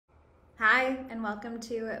Hi, and welcome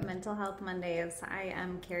to Mental Health Mondays. I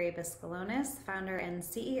am Kerry Biskelonis, founder and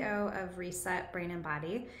CEO of Reset Brain and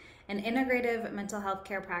Body, an integrative mental health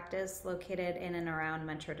care practice located in and around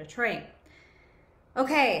Metro Detroit.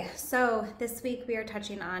 Okay, so this week we are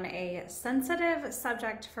touching on a sensitive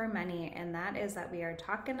subject for many, and that is that we are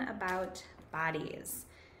talking about bodies.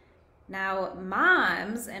 Now,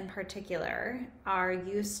 moms in particular are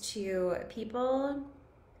used to people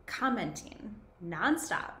commenting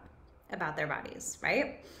nonstop about their bodies,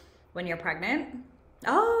 right? When you're pregnant,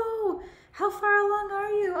 oh, how far along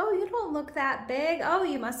are you? Oh, you don't look that big. Oh,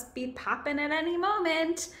 you must be popping at any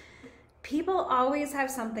moment. People always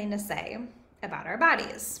have something to say about our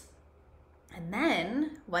bodies. And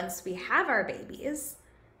then once we have our babies,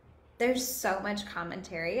 there's so much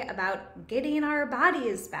commentary about getting our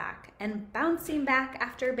bodies back and bouncing back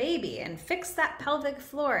after baby and fix that pelvic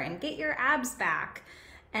floor and get your abs back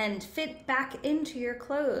and fit back into your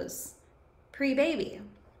clothes pre-baby.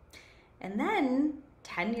 And then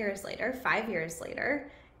 10 years later, 5 years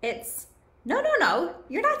later, it's no,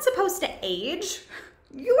 you're not supposed to age.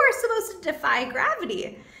 You are supposed to defy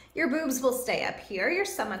gravity. Your boobs will stay up here, your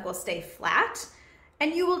stomach will stay flat,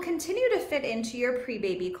 and you will continue to fit into your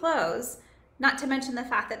pre-baby clothes. Not to mention the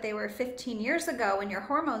fact that they were 15 years ago when your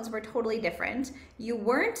hormones were totally different. You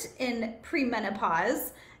weren't in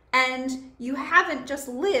premenopause, and you haven't just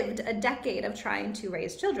lived a decade of trying to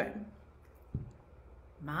raise children.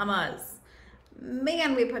 Mamas,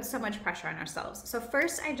 man, we put so much pressure on ourselves. So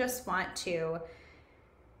first, I just want to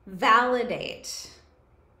validate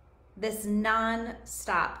this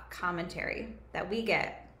non-stop commentary that we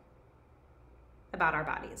get about our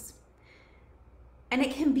bodies. And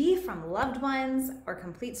it can be from loved ones or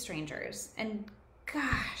complete strangers. And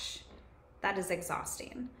gosh, that is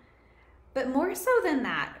exhausting. But more so than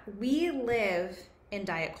that, we live in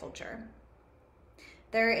diet culture.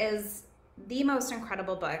 There is the most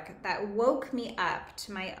incredible book that woke me up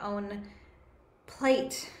to my own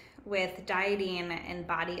plate with dieting and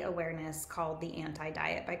body awareness called The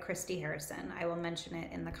Anti-Diet by Christy Harrison. I will mention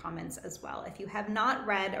it in the comments as well. If you have not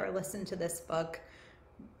read or listened to this book,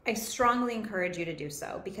 I strongly encourage you to do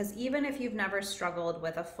so, because even if you've never struggled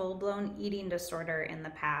with a full-blown eating disorder in the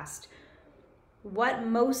past, what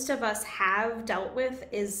most of us have dealt with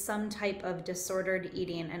is some type of disordered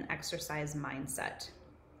eating and exercise mindset.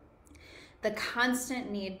 The constant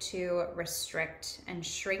need to restrict and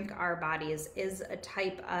shrink our bodies is a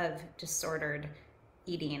type of disordered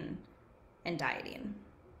eating and dieting.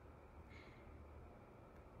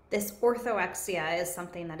 This orthorexia is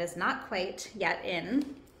something that is not quite yet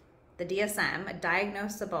in the DSM, a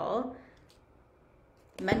diagnosable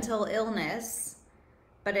mental illness,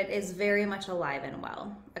 but it is very much alive and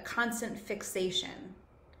well. A constant fixation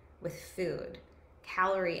with food,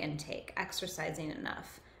 calorie intake, exercising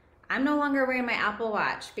enough. I'm no longer wearing my Apple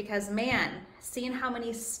Watch because, man, seeing how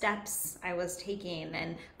many steps I was taking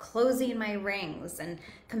and closing my rings and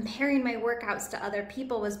comparing my workouts to other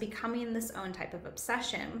people was becoming this own type of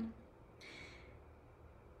obsession.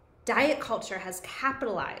 Diet culture has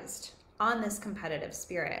capitalized on this competitive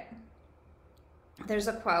spirit. There's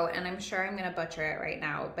a quote, and I'm sure I'm going to butcher it right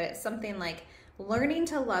now, but it's something like, learning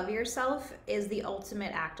to love yourself is the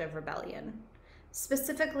ultimate act of rebellion,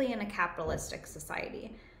 specifically in a capitalistic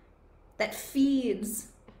society that feeds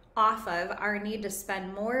off of our need to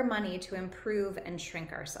spend more money to improve and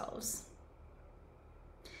shrink ourselves.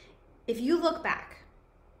 If you look back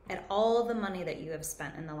at all the money that you have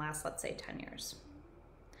spent in the last, let's say, 10 years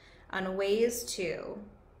on ways to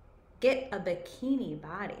get a bikini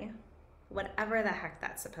body, whatever the heck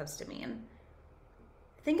that's supposed to mean,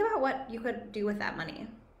 think about what you could do with that money.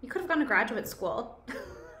 You could have gone to graduate school,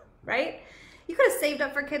 right? You could have saved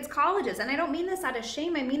up for kids' colleges. And I don't mean this out of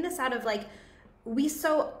shame. I mean this out of we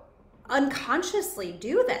so unconsciously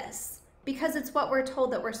do this because it's what we're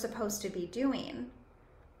told that we're supposed to be doing.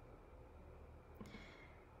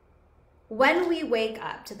 When we wake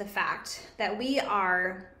up to the fact that we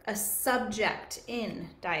are a subject in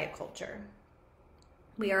diet culture,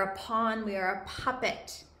 we are a pawn, we are a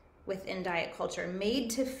puppet within diet culture,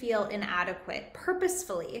 made to feel inadequate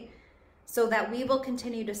purposefully so that we will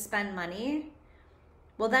continue to spend money,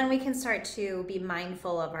 well, then we can start to be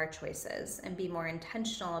mindful of our choices and be more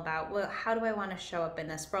intentional about, well, how do I want to show up in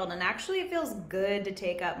this world? And actually, it feels good to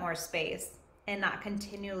take up more space and not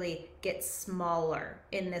continually get smaller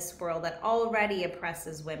in this world that already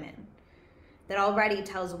oppresses women, that already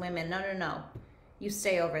tells women, no, you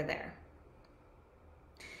stay over there.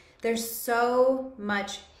 There's so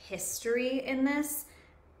much history in this,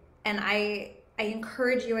 and I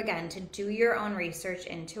encourage you again to do your own research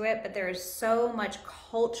into it, but there is so much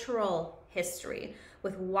cultural history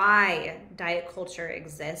with why diet culture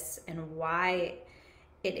exists and why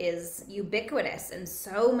it is ubiquitous in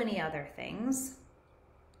so many other things,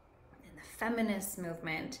 in the feminist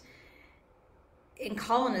movement, in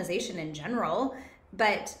colonization in general.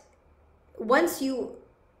 But once you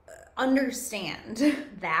understand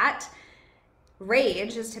that,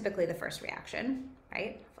 rage is typically the first reaction,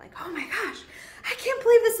 right? Like, oh my gosh, I can't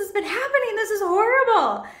believe this has been happening. This is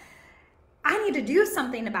horrible. I need to do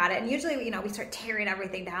something about it. And usually, we start tearing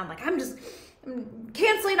everything down. Like, I'm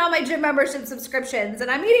canceling all my gym membership subscriptions, and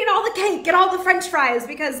I'm eating all the cake and all the French fries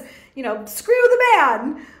because, screw the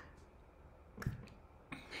man.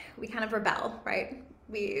 We kind of rebel, right?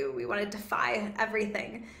 We want to defy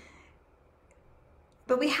everything.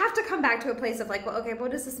 But we have to come back to a place of like, well, okay, what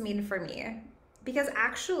does this mean for me? Because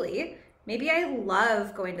actually, maybe I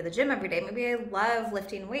love going to the gym every day. Maybe I love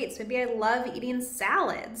lifting weights. Maybe I love eating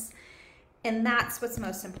salads. And that's what's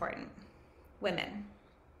most important. Women,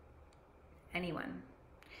 anyone.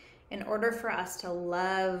 In order for us to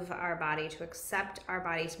love our body, to accept our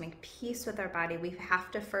body, to make peace with our body, we have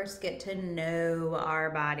to first get to know our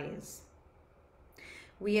bodies.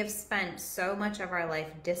 We have spent so much of our life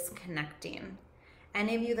disconnecting.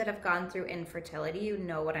 Any of you that have gone through infertility, you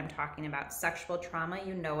know what I'm talking about. Sexual trauma,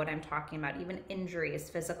 you know what I'm talking about. Even injuries,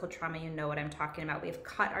 physical trauma, you know what I'm talking about. We've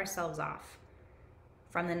cut ourselves off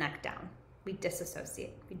from the neck down. We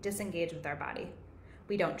disassociate. We disengage with our body.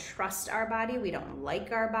 We don't trust our body. We don't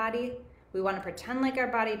like our body. We want to pretend like our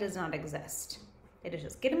body does not exist. It is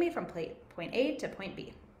just getting me from point A to point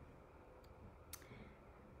B.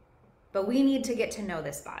 But we need to get to know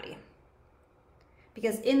this body.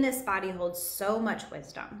 Because in this body holds so much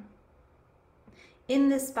wisdom. In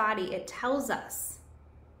this body, it tells us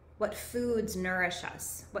what foods nourish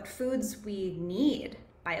us, what foods we need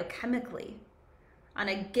biochemically on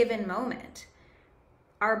a given moment.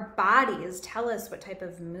 Our bodies tell us what type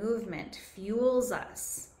of movement fuels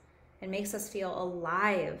us and makes us feel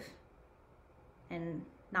alive and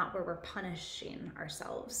not where we're punishing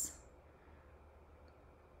ourselves.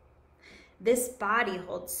 This body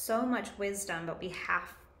holds so much wisdom, but we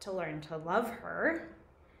have to learn to love her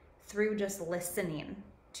through just listening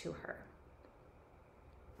to her.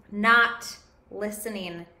 Not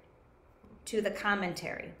listening to the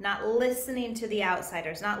commentary, not listening to the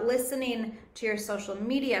outsiders, not listening to your social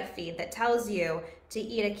media feed that tells you to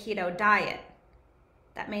eat a keto diet.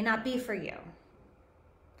 That may not be for you.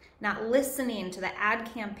 Not listening to the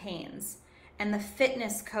ad campaigns and the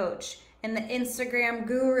fitness coach and the Instagram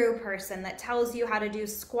guru person that tells you how to do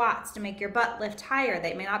squats to make your butt lift higher.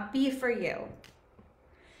 They may not be for you.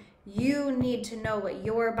 You need to know what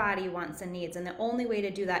your body wants and needs, and the only way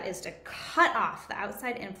to do that is to cut off the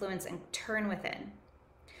outside influence and turn within,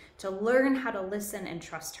 to learn how to listen and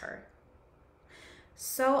trust her.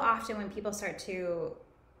 So often when people start to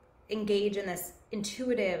engage in this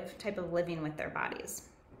intuitive type of living with their bodies,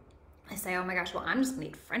 they say, oh my gosh, well, I'm just gonna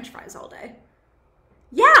eat French fries all day.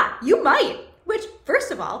 Yeah, you might, which,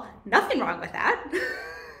 first of all, nothing wrong with that.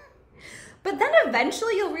 But then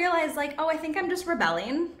eventually you'll realize like, oh, I think I'm just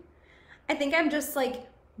rebelling. I think I'm just like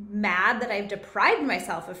mad that I've deprived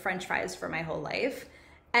myself of French fries for my whole life.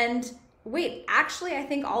 And wait, actually, I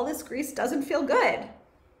think all this grease doesn't feel good.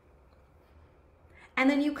 And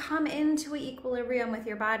then you come into an equilibrium with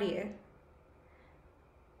your body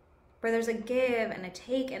where there's a give and a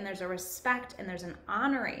take and there's a respect and there's an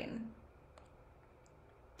honoring.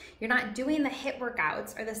 You're not doing the HIIT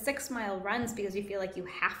workouts or the 6-mile runs because you feel like you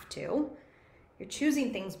have to. You're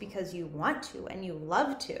choosing things because you want to and you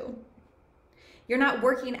love to. You're not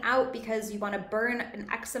working out because you want to burn an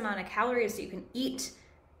X amount of calories so you can eat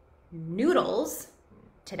noodles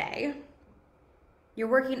today. You're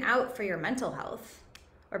working out for your mental health,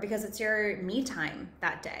 or because it's your me time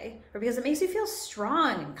that day, or because it makes you feel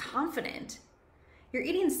strong and confident. You're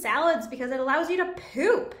eating salads because it allows you to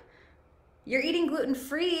poop. You're eating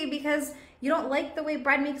gluten-free because you don't like the way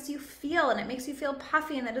bread makes you feel and it makes you feel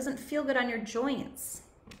puffy and that doesn't feel good on your joints.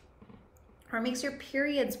 Or it makes your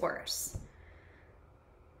periods worse.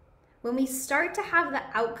 When we start to have the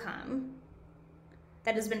outcome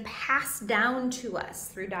that has been passed down to us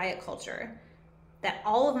through diet culture, that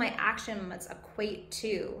all of my action must equate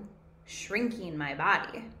to shrinking my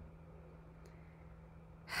body,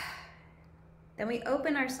 then we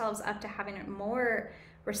open ourselves up to having a more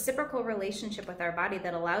reciprocal relationship with our body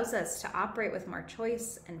that allows us to operate with more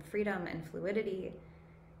choice and freedom and fluidity,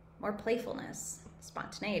 more playfulness,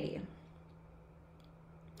 spontaneity.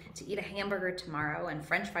 To eat a hamburger tomorrow and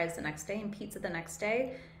French fries the next day and pizza the next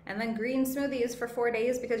day, and then green smoothies for 4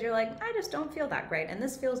 days because you're like, I just don't feel that great and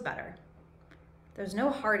this feels better. There's no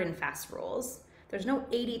hard and fast rules. There's no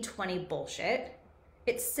 80-20 bullshit.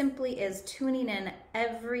 It simply is tuning in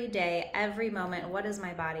every day, every moment. What does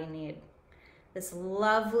my body need? This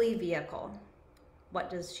lovely vehicle, what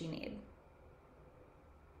does she need?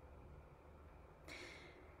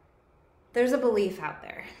 There's a belief out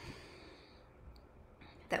there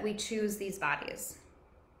that we choose these bodies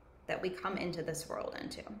that we come into this world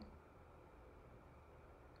into.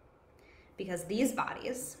 Because these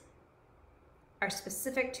bodies are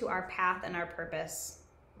specific to our path and our purpose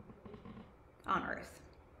on earth.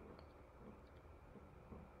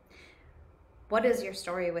 What is your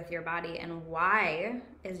story with your body, and why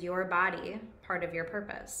is your body part of your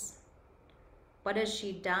purpose? What has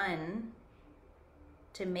she done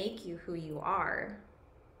to make you who you are?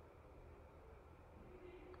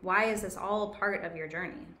 Why is this all part of your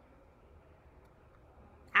journey?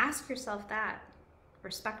 Ask yourself that.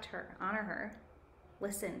 Respect her, honor her,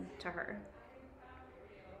 listen to her.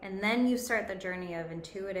 And then you start the journey of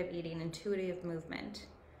intuitive eating, intuitive movement,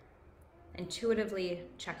 intuitively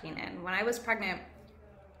checking in. When I was pregnant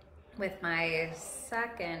with my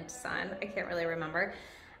second son, I can't really remember,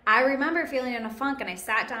 I remember feeling in a funk, and I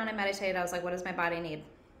sat down and meditated. I was like, what does my body need?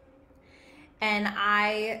 And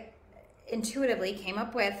I intuitively came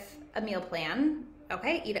up with a meal plan.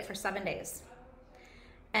 Okay, eat it for 7 days.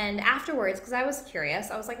 And afterwards, because I was curious,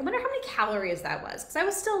 I was like, I wonder how many calories that was, because I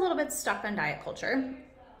was still a little bit stuck on diet culture.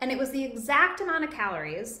 And it was the exact amount of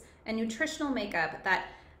calories and nutritional makeup that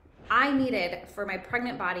I needed for my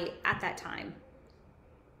pregnant body at that time.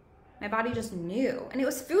 My body just knew. And it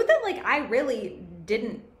was food that like I really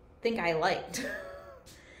didn't think I liked,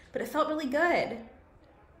 but it felt really good.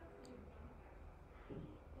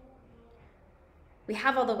 We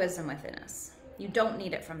have all the wisdom within us. You don't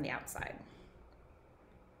need it from the outside.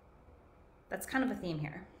 That's kind of a theme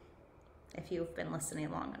here, if you've been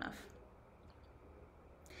listening long enough.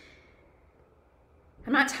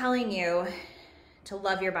 I'm not telling you to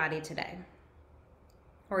love your body today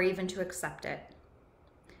or even to accept it.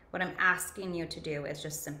 What I'm asking you to do is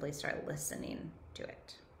just simply start listening to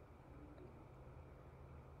it.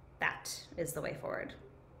 That is the way forward.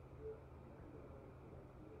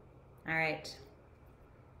 All right.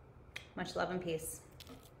 Much love and peace.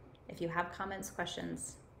 If you have comments,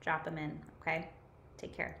 questions, drop them in, okay?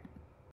 Take care.